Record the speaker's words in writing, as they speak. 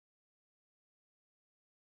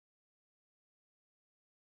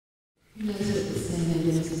Who knows what the Sam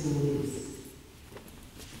Adams Award is?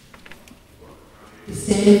 The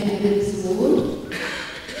Sam Adams Award?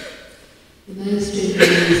 The mainstream media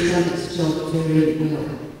has done its job very well.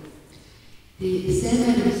 The Sam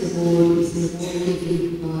Adams Award is an award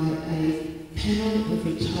given by a panel of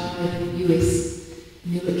retired US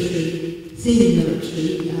military, senior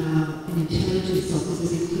military and intelligence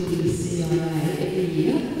officers, including the CIA, every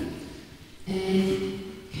year. And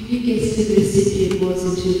can you guess who the recipient was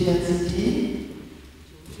in 2010?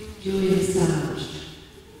 Julian Assange.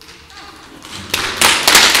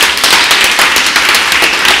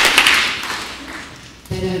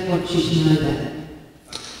 They don't want you to know that.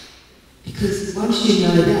 Because once you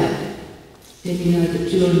know that, then you know that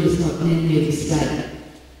Julian is not an enemy of the state.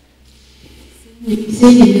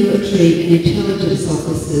 Senior military and intelligence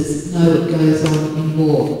officers know what goes on in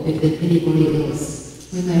war better than anybody else.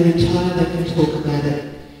 When they retire, they can talk about it.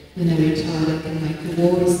 When they retire, they can make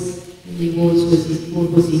awards. And the award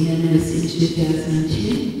was unanimous in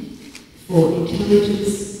 2010 for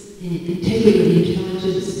intelligence, integrity of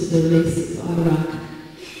intelligence for the release of Iraq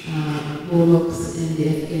warlocks and the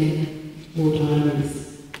Afghan war diaries.